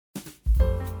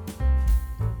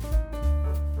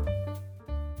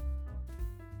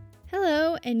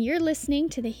and you're listening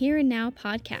to the Here and Now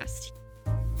podcast.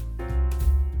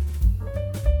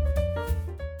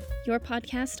 Your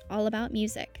podcast all about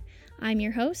music. I'm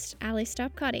your host, Ali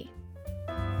Stopcotti.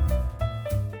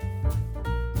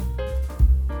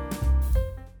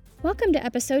 Welcome to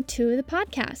episode 2 of the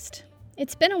podcast.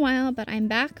 It's been a while, but I'm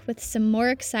back with some more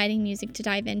exciting music to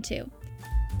dive into.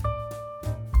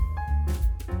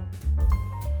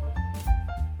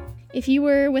 If you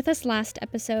were with us last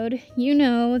episode, you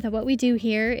know that what we do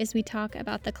here is we talk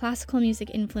about the classical music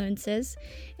influences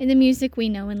in the music we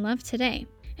know and love today.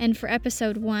 And for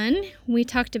episode 1, we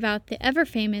talked about the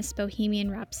ever-famous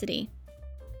Bohemian Rhapsody.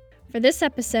 For this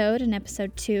episode and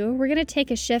episode 2, we're going to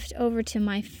take a shift over to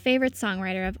my favorite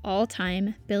songwriter of all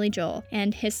time, Billy Joel,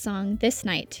 and his song This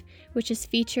Night, which is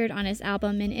featured on his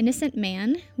album An Innocent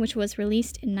Man, which was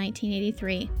released in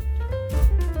 1983.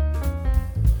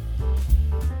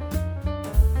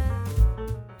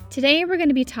 Today we're going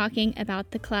to be talking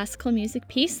about the classical music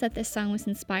piece that this song was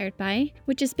inspired by,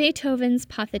 which is Beethoven's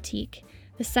Pathétique,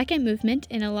 the second movement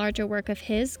in a larger work of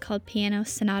his called Piano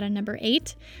Sonata No.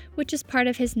 8, which is part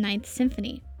of his 9th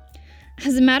Symphony.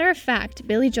 As a matter of fact,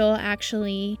 Billy Joel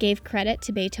actually gave credit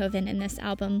to Beethoven in this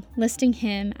album, listing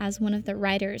him as one of the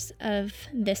writers of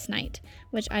This Night,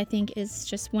 which I think is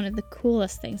just one of the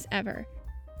coolest things ever.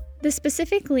 The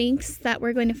specific links that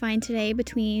we're going to find today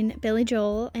between Billy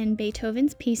Joel and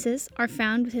Beethoven's pieces are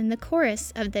found within the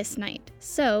chorus of This Night.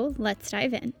 So let's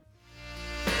dive in.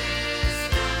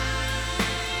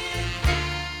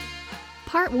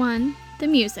 Part 1, the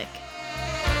music.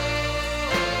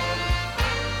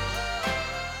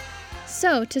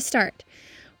 So to start,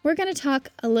 we're going to talk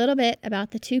a little bit about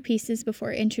the two pieces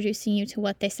before introducing you to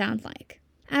what they sound like.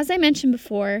 As I mentioned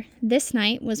before, This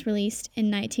Night was released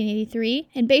in 1983,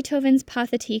 and Beethoven's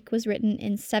Pathétique was written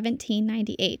in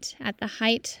 1798, at the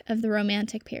height of the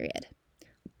Romantic period.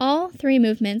 All three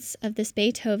movements of this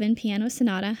Beethoven piano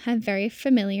sonata have very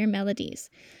familiar melodies,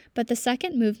 but the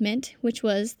second movement, which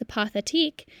was the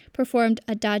Pathétique, performed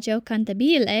adagio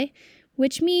cantabile,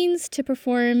 which means to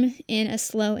perform in a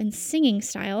slow and singing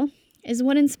style, is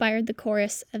what inspired the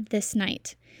chorus of This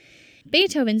Night.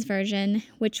 Beethoven's version,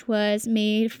 which was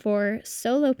made for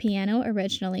solo piano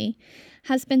originally,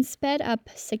 has been sped up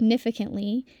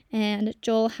significantly, and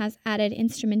Joel has added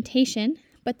instrumentation,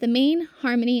 but the main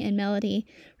harmony and melody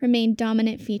remain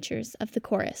dominant features of the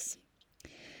chorus.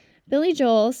 Billy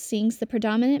Joel sings the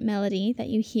predominant melody that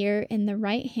you hear in the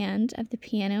right hand of the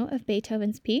piano of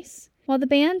Beethoven's piece, while the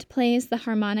band plays the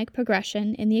harmonic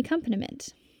progression in the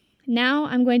accompaniment. Now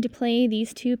I'm going to play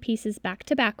these two pieces back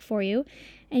to back for you,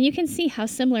 and you can see how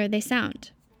similar they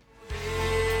sound.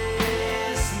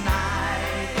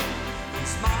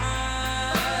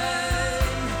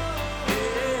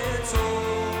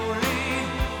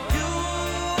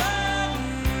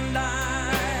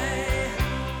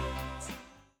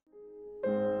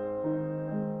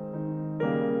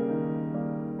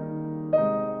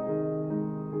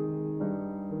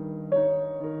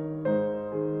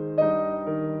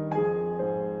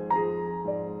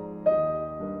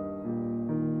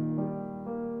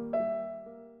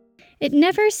 It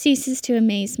never ceases to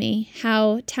amaze me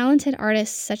how talented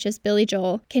artists such as Billy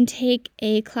Joel can take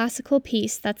a classical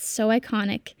piece that's so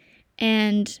iconic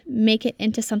and make it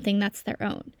into something that's their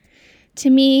own. To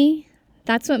me,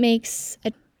 that's what makes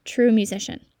a true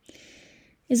musician,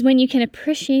 is when you can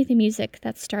appreciate the music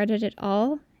that started it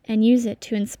all and use it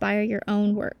to inspire your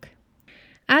own work.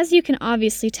 As you can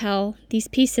obviously tell, these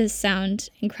pieces sound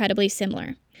incredibly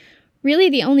similar.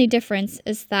 Really, the only difference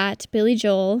is that Billy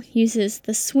Joel uses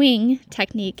the swing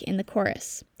technique in the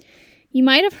chorus. You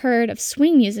might have heard of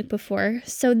swing music before,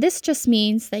 so this just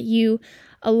means that you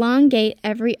elongate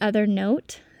every other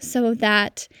note so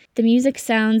that the music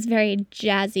sounds very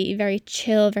jazzy, very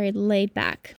chill, very laid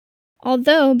back.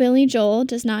 Although Billy Joel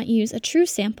does not use a true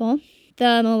sample,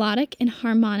 the melodic and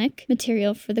harmonic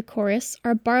material for the chorus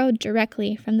are borrowed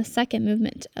directly from the second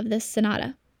movement of this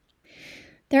sonata.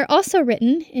 They're also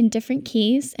written in different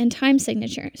keys and time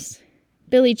signatures.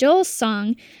 Billy Joel's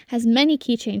song has many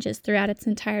key changes throughout its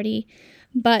entirety,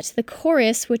 but the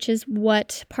chorus, which is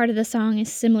what part of the song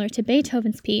is similar to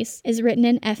Beethoven's piece, is written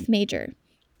in F major.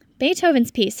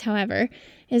 Beethoven's piece, however,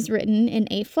 is written in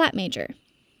A flat major.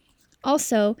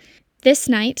 Also, This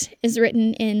Night is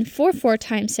written in 4/4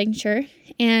 time signature,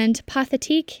 and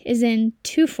Pathétique is in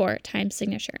 2/4 time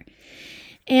signature.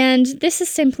 And this is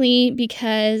simply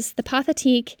because the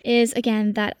Pathétique is,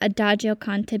 again, that adagio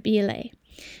cantabile.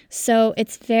 So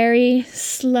it's very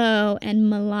slow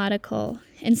and melodical.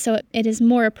 And so it is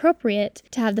more appropriate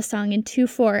to have the song in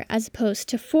 2/4 as opposed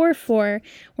to 4/4,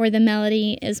 where the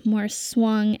melody is more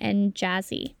swung and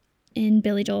jazzy in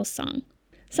Billy Joel's song.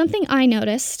 Something I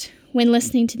noticed when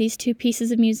listening to these two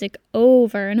pieces of music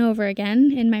over and over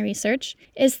again in my research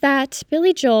is that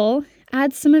Billy Joel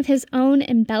adds some of his own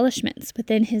embellishments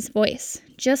within his voice,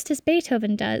 just as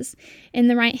Beethoven does in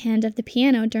the right hand of the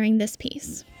piano during this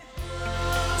piece.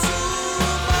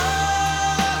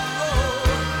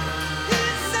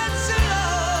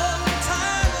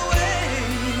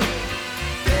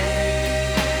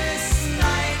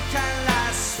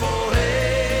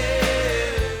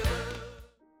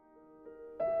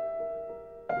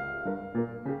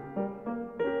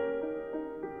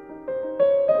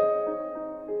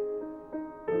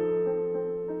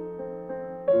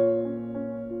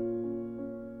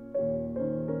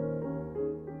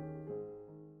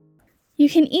 You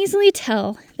can easily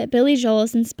tell that Billy Joel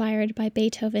is inspired by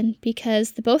Beethoven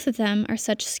because the both of them are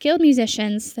such skilled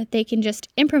musicians that they can just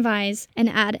improvise and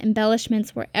add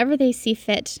embellishments wherever they see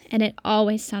fit, and it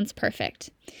always sounds perfect.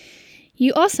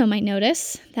 You also might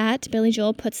notice that Billy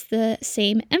Joel puts the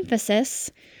same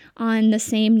emphasis on the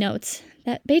same notes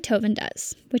that Beethoven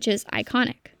does, which is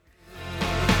iconic.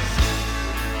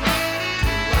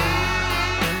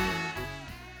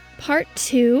 Part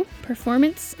 2,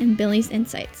 Performance and Billy's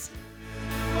Insights.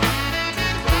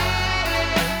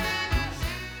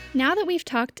 Now that we've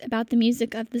talked about the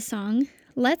music of the song,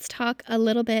 let's talk a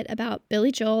little bit about Billy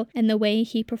Joel and the way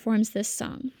he performs this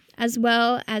song, as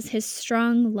well as his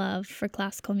strong love for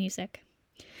classical music.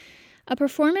 A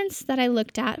performance that I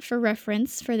looked at for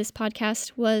reference for this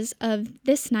podcast was of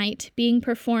This Night being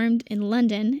performed in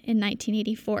London in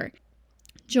 1984.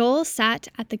 Joel sat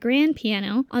at the grand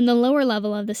piano on the lower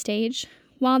level of the stage,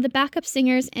 while the backup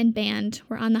singers and band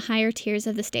were on the higher tiers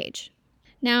of the stage.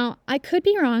 Now, I could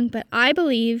be wrong, but I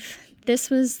believe this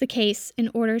was the case in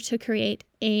order to create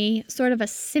a sort of a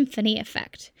symphony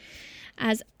effect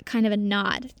as kind of a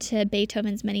nod to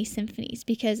Beethoven's many symphonies.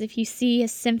 Because if you see a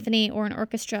symphony or an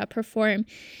orchestra perform,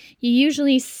 you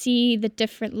usually see the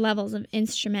different levels of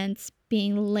instruments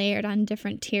being layered on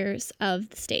different tiers of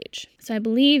the stage. So I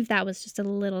believe that was just a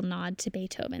little nod to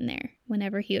Beethoven there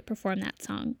whenever he would perform that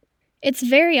song. It's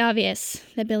very obvious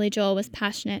that Billy Joel was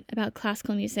passionate about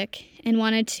classical music and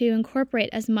wanted to incorporate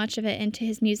as much of it into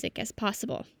his music as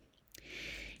possible.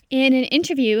 In an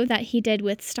interview that he did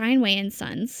with Steinway and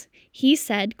Sons, he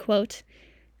said, quote,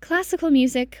 "Classical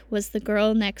music was the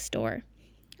girl next door,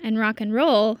 and rock and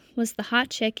roll was the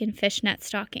hot chick in fishnet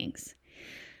stockings.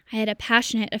 I had a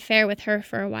passionate affair with her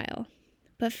for a while,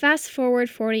 but fast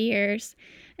forward 40 years,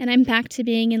 and I'm back to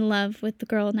being in love with the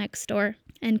girl next door,"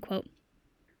 end quote.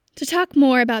 To talk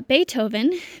more about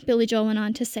Beethoven, Billy Joel went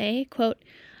on to say, quote,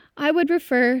 "I would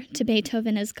refer to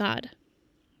Beethoven as God.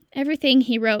 Everything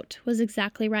he wrote was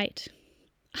exactly right.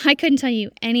 I couldn't tell you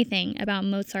anything about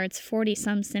Mozart's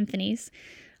 40-some symphonies.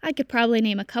 I could probably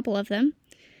name a couple of them,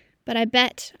 but I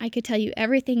bet I could tell you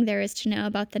everything there is to know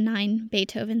about the 9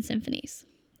 Beethoven symphonies.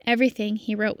 Everything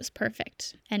he wrote was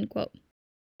perfect," end quote.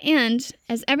 And,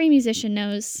 as every musician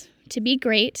knows, to be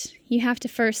great, you have to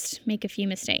first make a few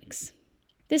mistakes.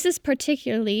 This is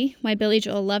particularly why Billy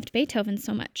Joel loved Beethoven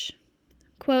so much.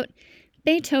 Quote,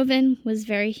 "Beethoven was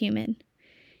very human.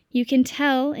 You can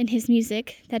tell in his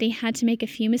music that he had to make a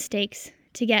few mistakes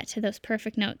to get to those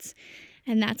perfect notes,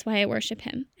 and that's why I worship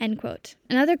him," end quote.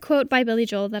 Another quote by Billy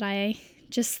Joel that I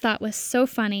just thought was so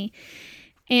funny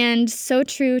and so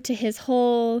true to his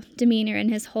whole demeanor and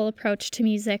his whole approach to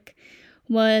music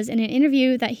was in an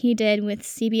interview that he did with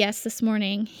CBS This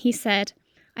Morning. He said,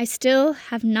 "I still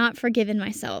have not forgiven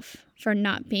myself for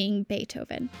not being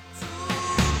Beethoven."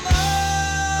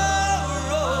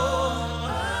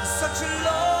 Such a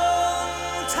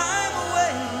long time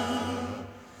away.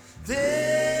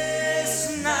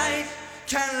 This night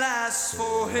can last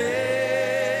forever.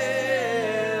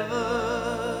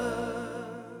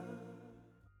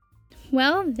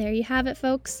 Well, there you have it,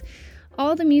 folks.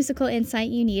 All the musical insight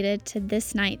you needed to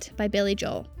This Night by Billy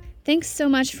Joel. Thanks so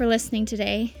much for listening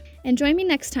today. And join me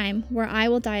next time where I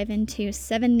will dive into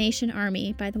 7 Nation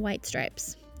Army by the White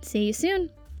Stripes. See you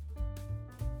soon!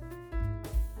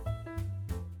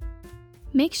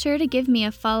 Make sure to give me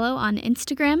a follow on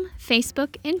Instagram,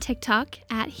 Facebook, and TikTok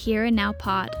at Here and Now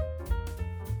Pod.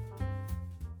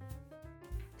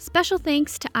 Special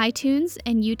thanks to iTunes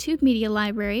and YouTube Media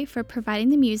Library for providing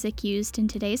the music used in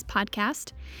today's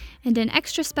podcast, and an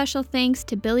extra special thanks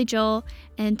to Billy Joel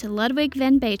and to Ludwig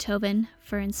van Beethoven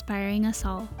for inspiring us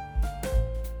all.